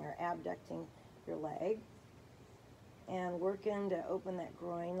abducting or abducting your leg and working to open that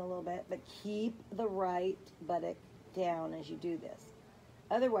groin a little bit, but keep the right buttock down as you do this.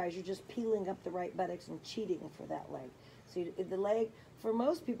 Otherwise, you're just peeling up the right buttocks and cheating for that leg. So the leg, for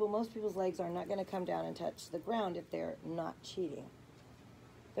most people's legs are not going to come down and touch the ground if they're not cheating.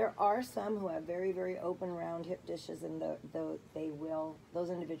 There are some who have very, very open, round hip dishes, and those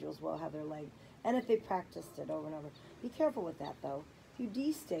individuals will have their leg. And if they practiced it over and over, be careful with that though. If you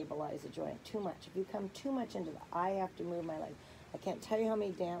destabilize a joint too much, if you come too much into the, I have to move my leg. I can't tell you how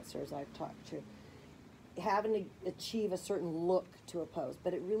many dancers I've talked to having to achieve a certain look to a pose,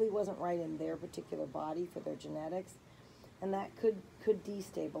 but it really wasn't right in their particular body for their genetics, and that could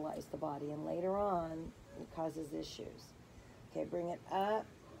destabilize the body, and later on it causes issues. Okay, bring it up,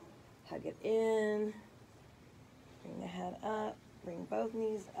 hug it in, bring the head up, bring both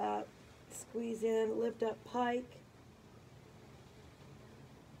knees up, squeeze in, lift up, pike,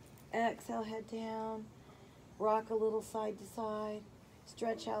 exhale, head down, rock a little side to side.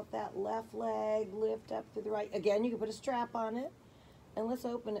 Stretch out that left leg, lift up through the right. Again, you can put a strap on it, and let's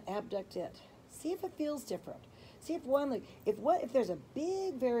open it, abduct it. See if it feels different. See if one leg, if there's a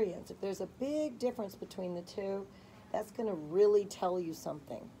big variance, if there's a big difference between the two, that's going to really tell you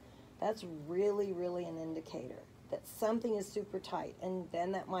something. That's really, really an indicator that something is super tight, and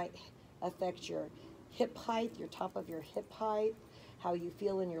then that might affect your hip height, your top of your hip height, how you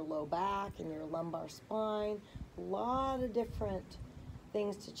feel in your low back and your lumbar spine. A lot of different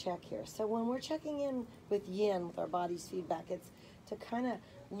things to check here. So when we're checking in with yin, with our body's feedback, it's to kind of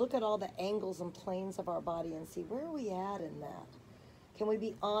look at all the angles and planes of our body and see where are we at in that. Can we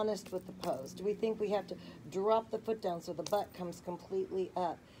be honest with the pose? Do we think we have to drop the foot down so the butt comes completely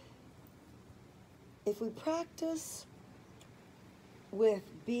up? If we practice with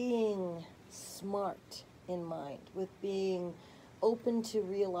being smart in mind, with being open to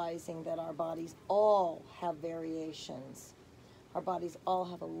realizing that our bodies all have variations, our bodies all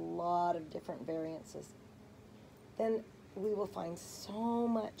have a lot of different variances, then we will find so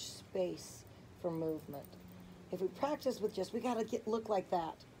much space for movement. If we practice with just, we got to look like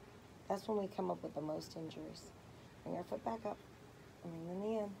that, that's when we come up with the most injuries. Bring our foot back up, bring the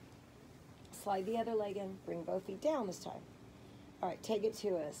knee in, slide the other leg in, bring both feet down this time. All right, take it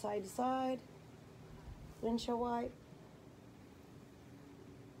to a side to side, windshield wipe.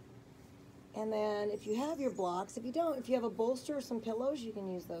 And then if you have your blocks, if you don't, if you have a bolster or some pillows, you can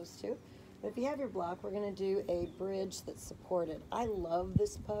use those too. But if you have your block, we're going to do a bridge that's supported. I love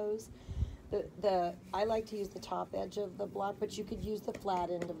this pose. I like to use the top edge of the block, but you could use the flat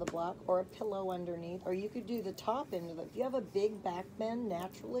end of the block or a pillow underneath, or you could do the top end of it. If you have a big back bend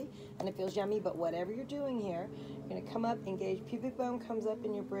naturally and it feels yummy, but whatever you're doing here, you're going to come up, engage, pubic bone comes up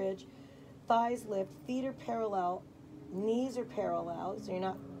in your bridge, thighs lift, feet are parallel, knees are parallel, so you're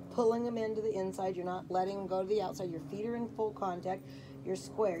not pulling them into the inside, you're not letting them go to the outside, your feet are in full contact, you're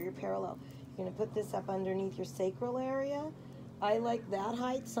square, you're parallel. You're going to put this up underneath your sacral area. I like that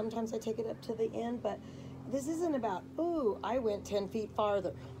height. Sometimes I take it up to the end, but this isn't about, ooh, I went 10 feet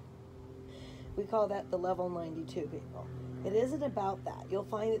farther. We call that the level 92 people. It isn't about that. You'll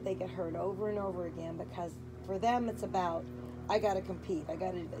find that they get hurt over and over again because for them it's about, I got to compete. I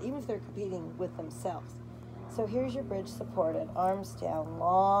got to do that, even if they're competing with themselves. So here's your bridge supported, arms down,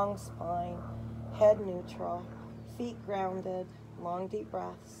 long spine, head neutral, feet grounded, long deep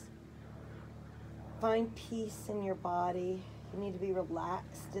breaths. Find peace in your body. You need to be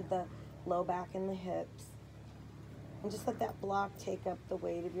relaxed in the low back and the hips. And just let that block take up the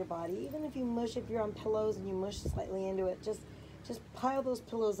weight of your body. Even if you mush, if you're on pillows and you mush slightly into it, just pile those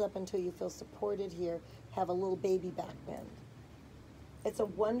pillows up until you feel supported here. Have a little baby back bend. It's a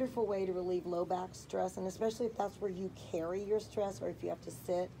wonderful way to relieve low back stress, and especially if that's where you carry your stress, or if you have to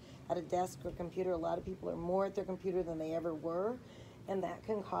sit at a desk or computer. A lot of people are more at their computer than they ever were, and that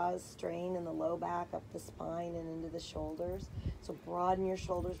can cause strain in the low back, up the spine, and into the shoulders. So broaden your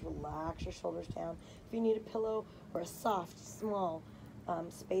shoulders, relax your shoulders down. If you need a pillow or a soft, small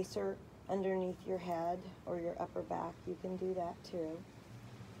spacer underneath your head or your upper back, you can do that too.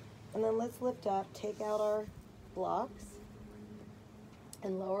 And then let's lift up, take out our blocks,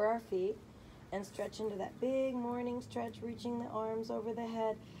 and lower our feet and stretch into that big morning stretch, reaching the arms over the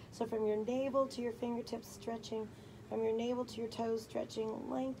head. So from your navel to your fingertips, stretching. From your navel to your toes, stretching.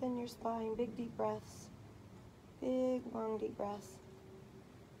 Lengthen your spine, big deep breaths. Big, long, deep breaths.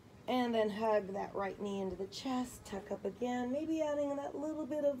 And then hug that right knee into the chest, tuck up again, maybe adding that little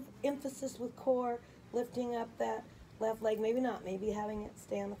bit of emphasis with core, lifting up that left leg, maybe not, maybe having it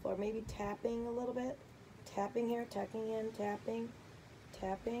stay on the floor, maybe tapping a little bit, tapping here, tucking in, tapping,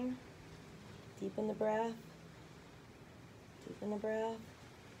 tapping, deepen the breath, deepen the breath,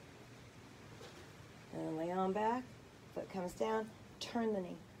 and then lay on back, foot comes down, turn the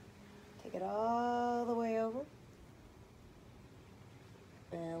knee, take it all the way over,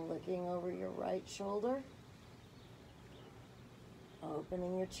 and looking over your right shoulder,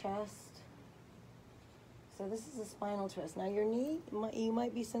 opening your chest. So this is a spinal twist. Now your knee, you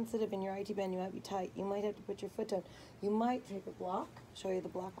might be sensitive in your IT band, you might be tight. You might have to put your foot down. You might take a block, show you the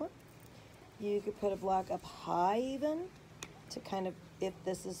block one. You could put a block up high even to kind of, if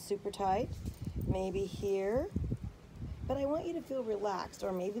this is super tight, maybe here. But I want you to feel relaxed,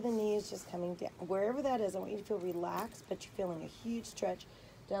 or maybe the knee is just coming down. Wherever that is, I want you to feel relaxed, but you're feeling a huge stretch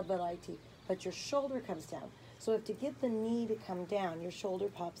down that IT. But your shoulder comes down. So if to get the knee to come down, your shoulder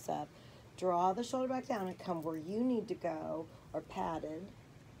pops up, draw the shoulder back down and come where you need to go, or padded,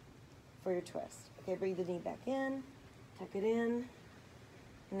 for your twist. Okay, bring the knee back in, tuck it in,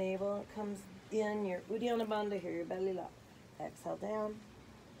 navel comes in, your Uddiyana Bandha here, your belly up. Exhale down.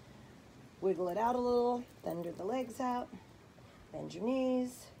 Wiggle it out a little, bend the legs out, bend your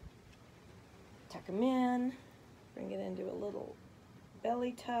knees, tuck them in, bring it into a little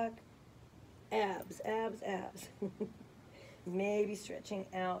belly tuck, abs, abs, abs. Maybe stretching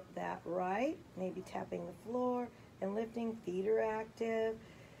out that right, maybe tapping the floor and lifting, feet are active,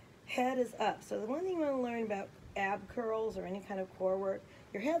 head is up. So the one thing you want to learn about ab curls or any kind of core work,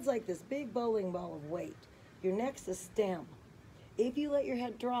 your head's like this big bowling ball of weight. Your neck's a stem. If you let your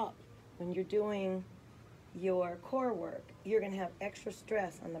head drop when you're doing your core work, you're going to have extra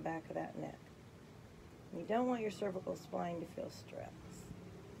stress on the back of that neck. You don't want your cervical spine to feel stress.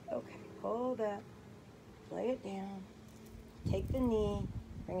 Okay, hold that, lay it down, take the knee,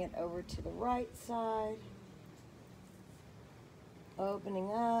 bring it over to the right side,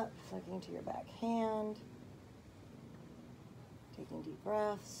 opening up, looking to your back hand, taking deep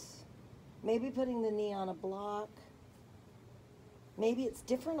breaths, maybe putting the knee on a block. Maybe it's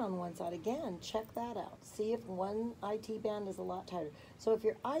different on one side. Again, check that out. See if one IT band is a lot tighter. So if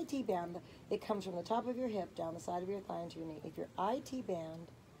your IT band, it comes from the top of your hip down the side of your thigh into your knee. If your IT band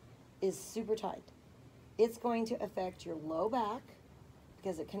is super tight, it's going to affect your low back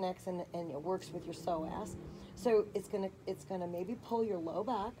because it connects and it works with your psoas. So it's gonna maybe pull your low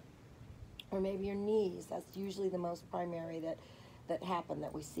back or maybe your knees. That's usually the most primary that happen,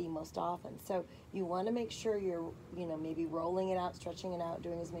 that we see most often. So you want to make sure you're, maybe rolling it out, stretching it out,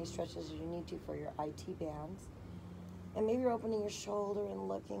 doing as many stretches as you need to for your IT bands. And maybe you're opening your shoulder and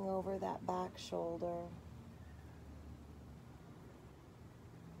looking over that back shoulder.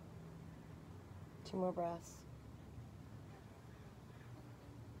 2 more breaths.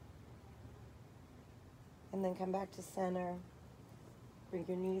 And then come back to center. Bring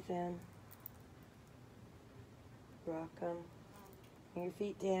your knees in. Rock them. Bring your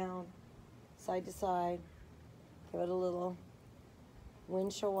feet down, side to side. Give it a little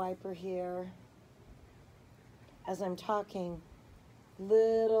windshield wiper here. As I'm talking,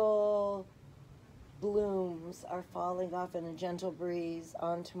 little blooms are falling off in a gentle breeze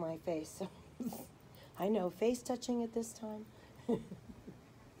onto my face. I know, face touching at this time.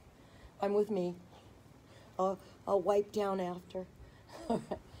 I'm with me. I'll wipe down after.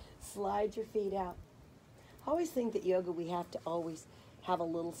 Slide your feet out. I always think that yoga, we have to always have a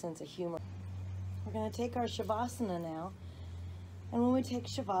little sense of humor. We're going to take our Savasana now. And when we take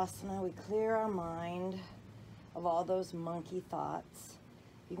Savasana, we clear our mind of all those monkey thoughts.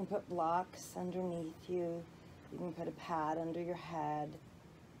 You can put blocks underneath you. You can put a pad under your head.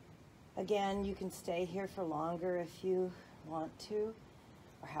 Again, you can stay here for longer if you want to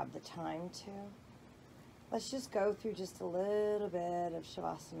or have the time to. Let's just go through just a little bit of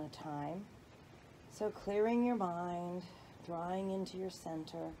Savasana time. So clearing your mind, drawing into your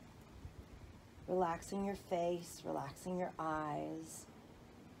center, relaxing your face, relaxing your eyes,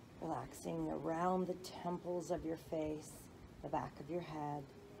 relaxing around the temples of your face, the back of your head,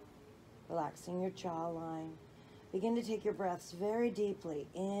 relaxing your jawline. Begin to take your breaths very deeply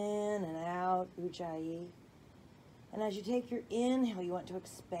in and out, Ujjayi. And as you take your inhale, you want to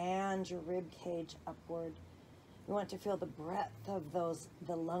expand your rib cage upward. You want to feel the breadth of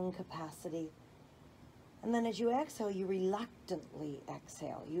the lung capacity. And then as you exhale, you reluctantly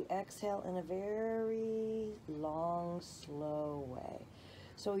exhale. You exhale in a very long, slow way.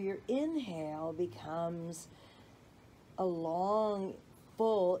 So your inhale becomes a long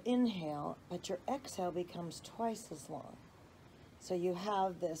full inhale, but your exhale becomes twice as long. So you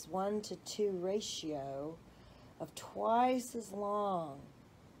have this 1-to-2 ratio of twice as long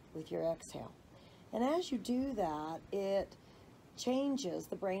with your exhale. And as you do that, it changes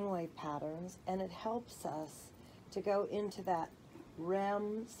the brainwave patterns, and it helps us to go into that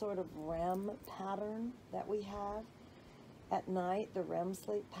REM, sort of REM pattern that we have at night, the REM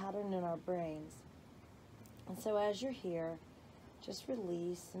sleep pattern in our brains. And so as you're here, just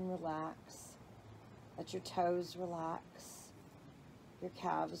release and relax. Let your toes relax, your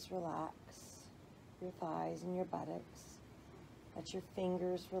calves relax, your thighs and your buttocks. Let your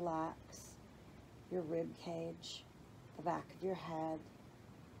fingers relax, your rib cage, the back of your head.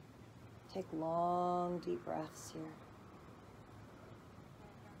 Take long, deep breaths here.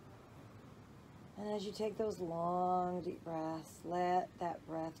 And as you take those long, deep breaths, let that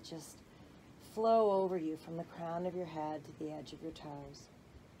breath just flow over you from the crown of your head to the edge of your toes.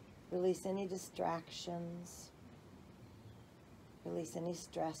 Release any distractions. Release any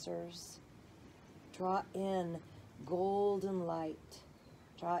stressors. Draw in golden light.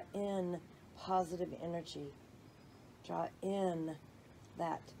 Draw in positive energy. Draw in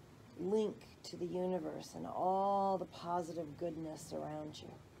that link to the universe and all the positive goodness around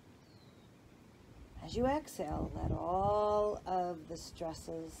you. As you exhale, let all of the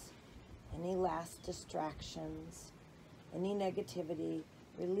stresses, any last distractions, any negativity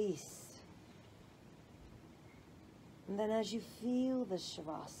release. And then as you feel the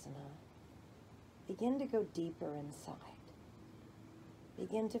Savasana, begin to go deeper inside.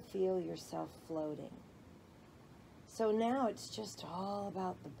 Begin to feel yourself floating. So now it's just all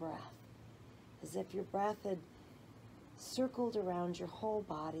about the breath, as if your breath had circled around your whole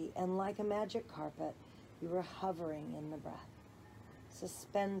body, and like a magic carpet, you were hovering in the breath,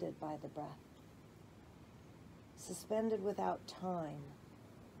 suspended by the breath, suspended without time,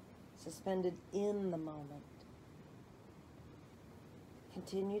 suspended in the moment.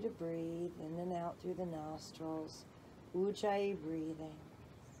 Continue to breathe in and out through the nostrils, Ujjayi breathing,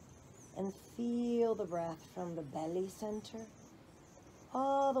 and feel the breath from the belly center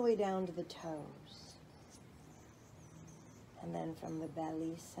all the way down to the toes. And then from the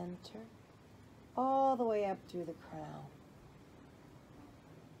belly center, all the way up through the crown.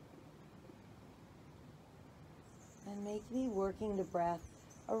 And maybe working the breath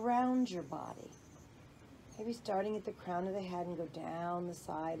around your body. Maybe starting at the crown of the head and go down the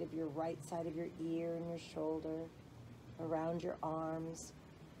side of your right side of your ear and your shoulder, around your arms,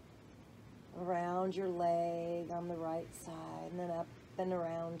 around your leg on the right side, and then up and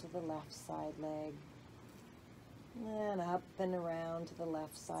around to the left side leg. And then up and around to the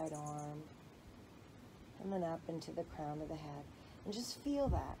left side arm. And then up into the crown of the head. And just feel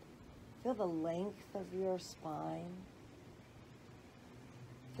that. Feel the length of your spine.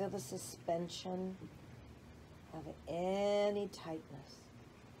 Feel the suspension of any tightness.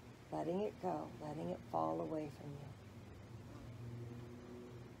 Letting it go, letting it fall away from you.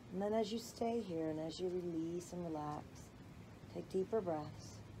 And then as you stay here and as you release and relax, take deeper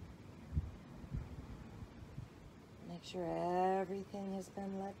breaths. Make sure everything has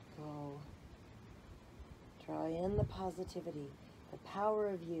been let go. Draw in the positivity, the power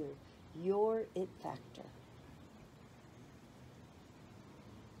of you, your it factor.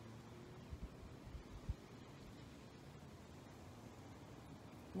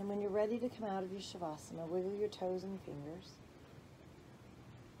 And then when you're ready to come out of your Savasana, wiggle your toes and fingers.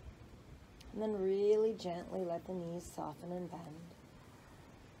 And then really gently let the knees soften and bend.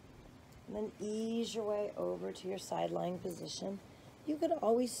 And then ease your way over to your side lying position. You could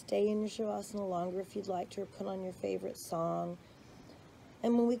always stay in your Savasana longer if you'd like to, or put on your favorite song.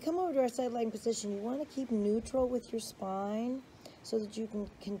 And when we come over to our side lying position, you want to keep neutral with your spine so that you can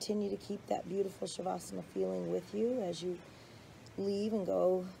continue to keep that beautiful Savasana feeling with you as you leave and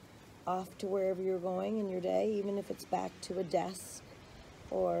go off to wherever you're going in your day, even if it's back to a desk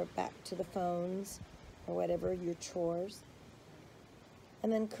or back to the phones or whatever, your chores.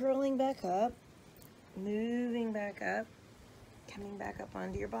 And then curling back up, moving back up, coming back up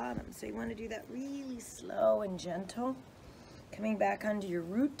onto your bottom. So you want to do that really slow and gentle, coming back onto your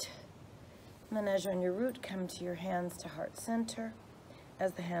root. And then as you're on your root, come to your hands to heart center.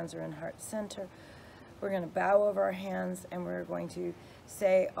 As the hands are in heart center, we're going to bow over our hands and we're going to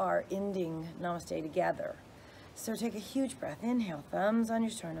say our ending namaste together. So take a huge breath. Inhale, thumbs on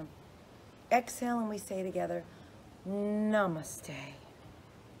your sternum. Exhale, and we say together, namaste.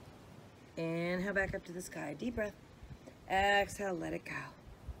 Inhale back up to the sky. Deep breath. Exhale, let it go.